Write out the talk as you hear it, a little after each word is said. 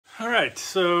All right,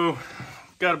 so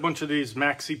got a bunch of these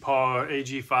MaxiPaw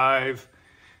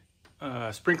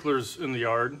Ag-5 sprinklers in the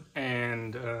yard,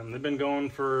 and they've been going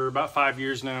for about 5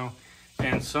 years now.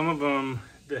 And some of them,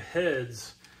 the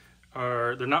heads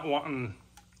they're not wanting,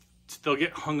 they'll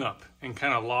get hung up and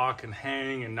kind of lock and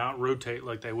hang and not rotate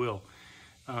like they will.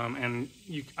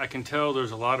 I can tell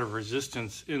there's a lot of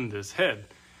resistance in this head.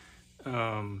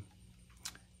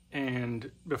 And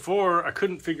before, I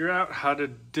couldn't figure out how to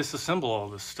disassemble all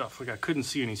this stuff. Like, I couldn't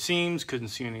see any seams, couldn't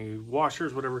see any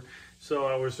washers, whatever. So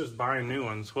I was just buying new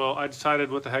ones. Well, I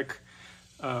decided, what the heck,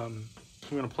 I'm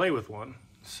gonna play with one.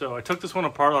 So I took this one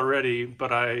apart already,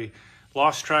 but I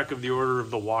lost track of the order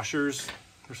of the washers.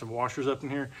 There's some washers up in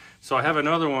here. So I have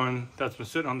another one that's been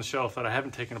sitting on the shelf that I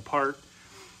haven't taken apart.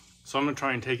 So I'm gonna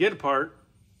try and take it apart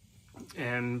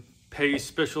and pay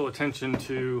special attention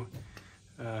to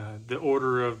the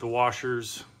order of the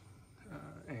washers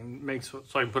and make so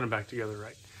I can put them back together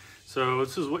right. So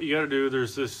this is what you got to do.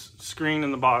 There's this screen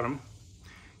in the bottom.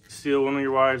 Steal one of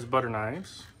your wife's butter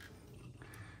knives,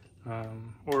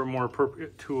 or a more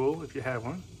appropriate tool if you have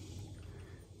one.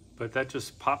 But that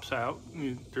just pops out.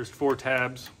 There's 4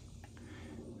 tabs.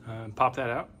 Pop that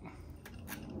out.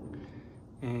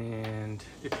 And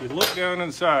if you look down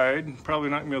inside,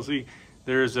 probably not gonna be able to see,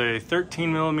 there's a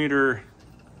 13mm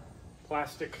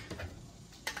plastic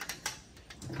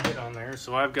bit on there.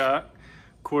 So I've got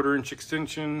 1/4-inch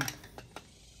extension.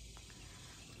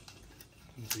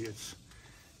 You can see it's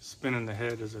spinning the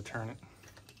head as I turn it.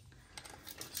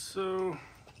 So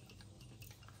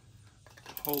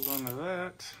hold on to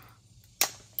that,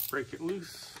 break it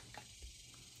loose,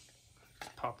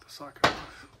 just pop the socket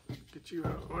off, get you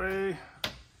out of the way.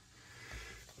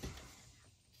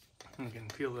 You can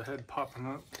feel the head popping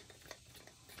up.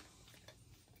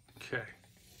 Okay.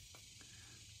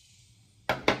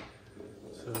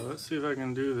 So let's see if I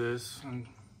can do this. And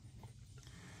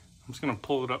I'm just gonna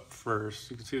pull it up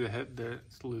first. You can see the head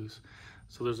that's loose.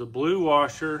 So there's a blue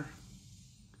washer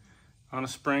on a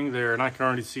spring there, and I can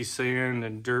already see sand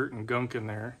and dirt and gunk in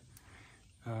there.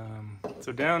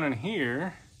 So down in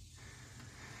here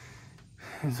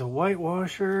is a white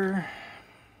washer.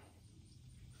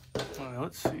 Well,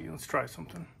 let's see, let's try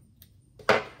something.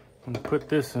 I'm gonna put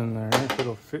this in there if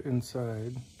it'll fit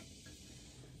inside.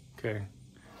 Okay,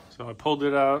 so I pulled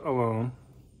it out alone.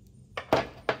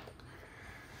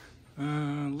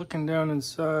 Looking down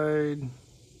inside,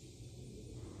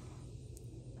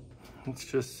 let's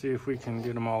just see if we can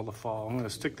get them all to fall. I'm gonna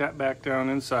stick that back down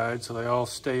inside so they all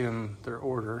stay in their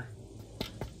order.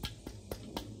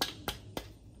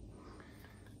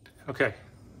 Okay,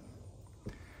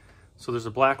 so there's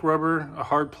a black rubber, a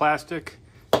hard plastic,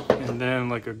 and then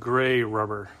like a gray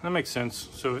rubber. That makes sense.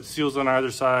 So it seals on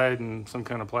either side and some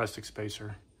kind of plastic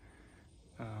spacer.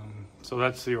 So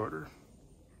that's the order.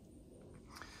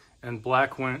 And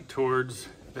black went towards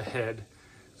the head.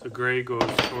 So gray goes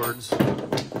towards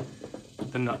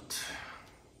the nut.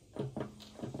 All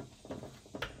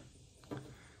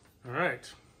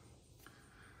right.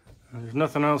 There's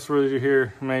nothing else really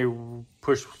here. I may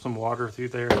push some water through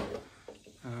there.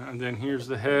 And then here's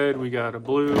the head. We got a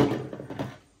blue.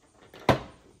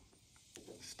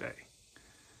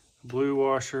 Blue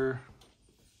washer,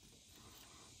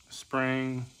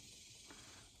 spring.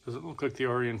 Doesn't look like the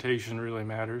orientation really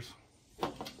matters.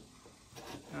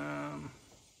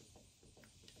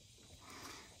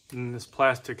 And this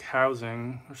plastic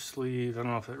housing or sleeve, I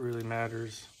don't know if that really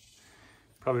matters.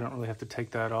 Probably don't really have to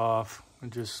take that off. It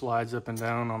just slides up and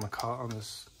down on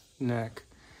this neck.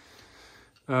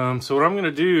 So what I'm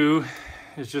gonna do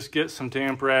is just get some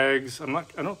damp rags. I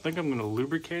don't think I'm gonna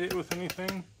lubricate it with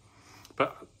anything,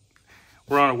 but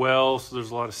we're on a well, so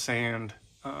there's a lot of sand.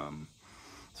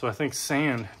 So I think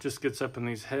sand just gets up in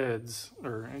these heads,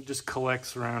 or it just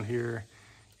collects around here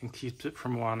and keeps it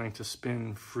from wanting to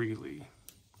spin freely.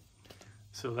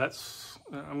 So that's,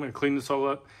 I'm gonna clean this all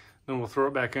up, then we'll throw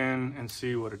it back in and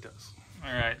see what it does.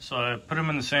 All right, so I put them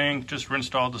in the sink, just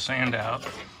rinsed all the sand out.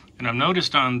 And I've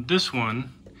noticed on this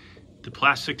one, the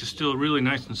plastic is still really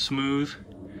nice and smooth.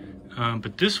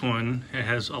 But this one, it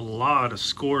has a lot of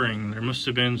scoring. There must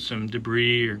have been some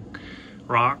debris or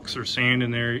rocks or sand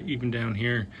in there, even down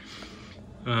here.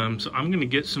 So I'm gonna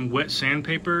get some wet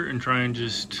sandpaper and try and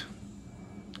just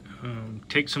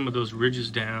take some of those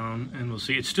ridges down, and we'll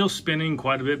see. It's still spinning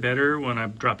quite a bit better when I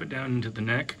drop it down into the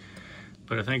neck.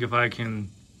 But I think if I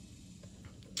can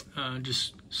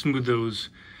just smooth those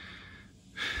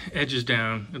edges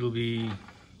down, it'll be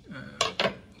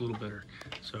a little better.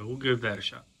 So we'll give that a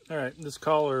shot. All right, this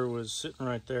collar was sitting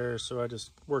right there, so I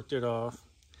just worked it off.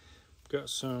 Got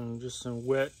just some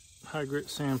wet high grit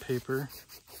sandpaper.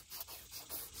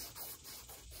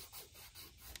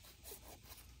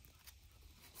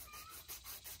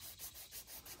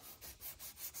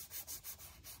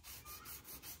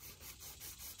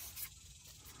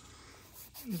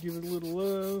 Give it a little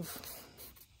love.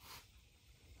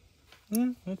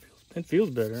 That feels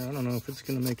better. I don't know if it's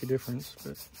going to make a difference,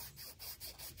 but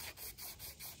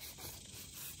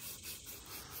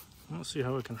I don't see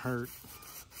how it can hurt.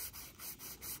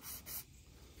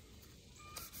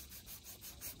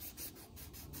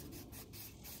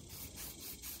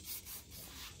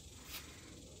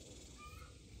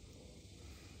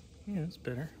 Yeah, it's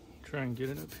better. Try and get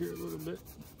it up here a little bit.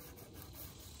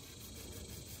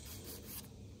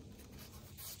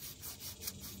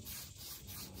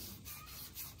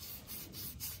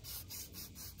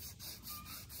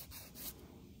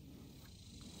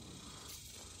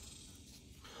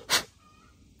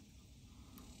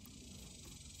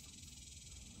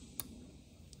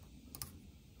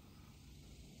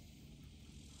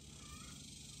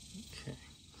 Okay.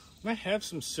 I have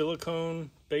some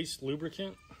silicone-based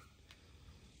lubricant.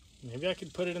 Maybe I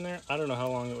could put it in there. I don't know how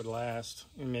long it would last.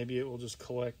 And maybe it will just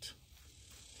collect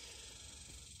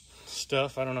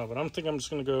stuff. I don't know. But I'm thinking I'm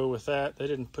just going to go with that. They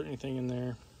didn't put anything in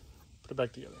there. Put it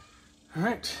back together. All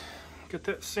right. Get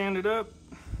that sanded up.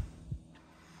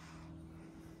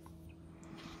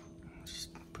 Just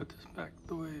put this back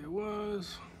the way it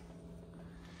was.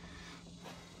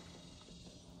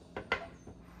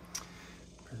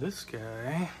 For this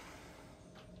guy,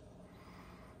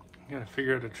 I gotta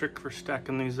figure out a trick for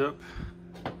stacking these up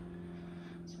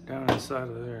down inside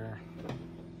of there.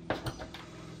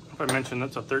 If I mentioned,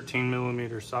 that's a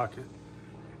 13mm socket.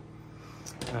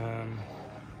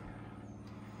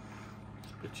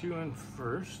 Put you in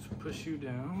first, push you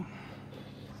down.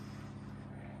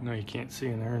 No, you can't see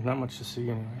in there. There's not much to see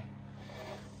anyway.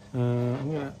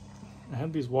 I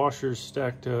have these washers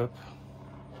stacked up.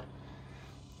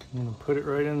 I'm gonna put it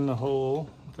right in the hole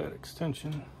with that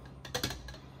extension.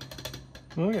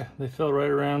 Oh yeah, they fell right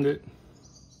around it.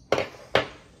 I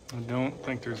don't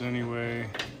think there's any way.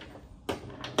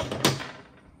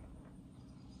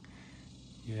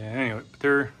 Yeah, anyway,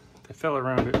 they fell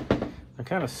around it. They're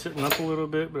kind of sitting up a little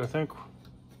bit, but I think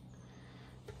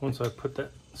once I put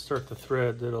that, start the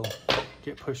thread, that'll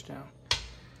get pushed down.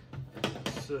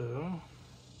 So,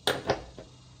 I'll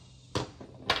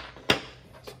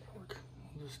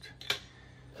just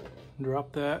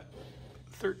drop that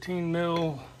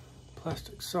 13mm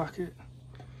plastic socket.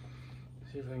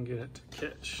 See if I can get it to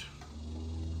catch.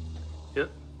 Yep,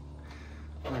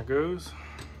 there it goes.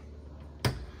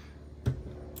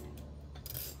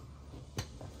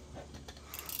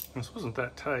 This wasn't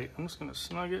that tight. I'm just gonna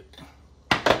snug it.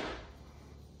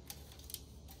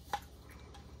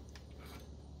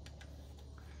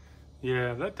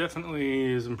 Yeah, that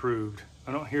definitely is improved.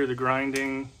 I don't hear the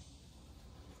grinding,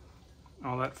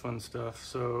 all that fun stuff.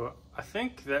 So I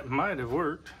think that might have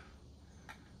worked.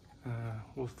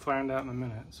 We'll find out in a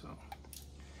minute. So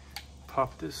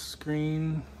pop this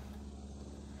screen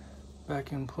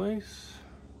back in place.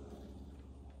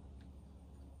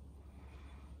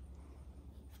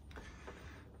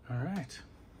 All right.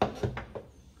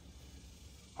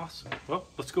 Awesome. Well,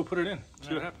 let's go put it in.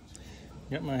 See what happens.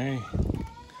 Got my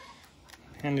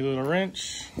handy little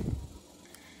wrench.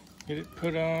 Get it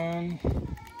put on.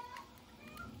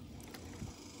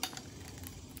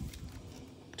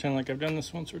 Pretend like I've done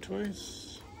this once or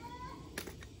twice.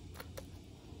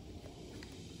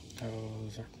 Oh,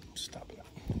 those are stopping it.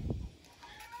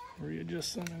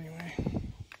 Readjust them anyway.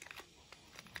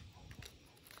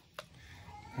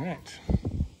 All right.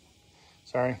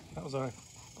 Sorry, that was out of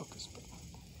focus. But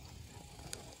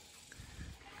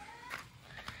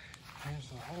here's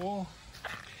the hole.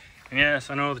 And yes,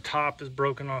 I know the top is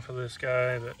broken off of this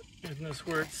guy, but isn't this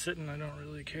where it's sitting? I don't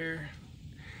really care.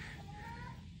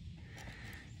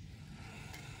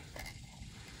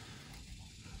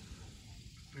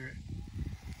 All right.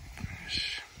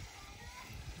 Finish.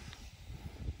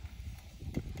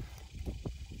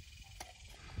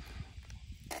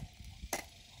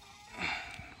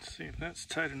 Let's see if that's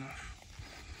tight enough.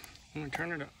 Let me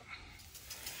turn it up.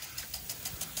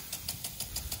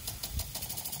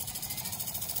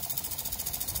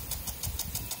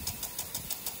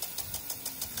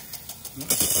 Got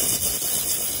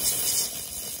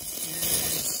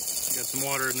some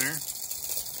water in there.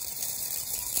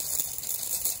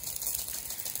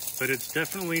 But it's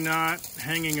definitely not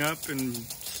hanging up and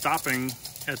stopping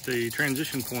at the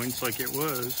transition points like it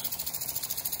was.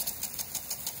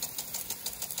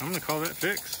 I'm gonna call that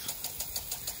fixed.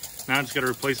 Now I just gotta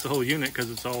replace the whole unit because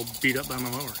it's all beat up by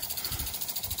my mower.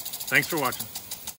 Thanks for watching.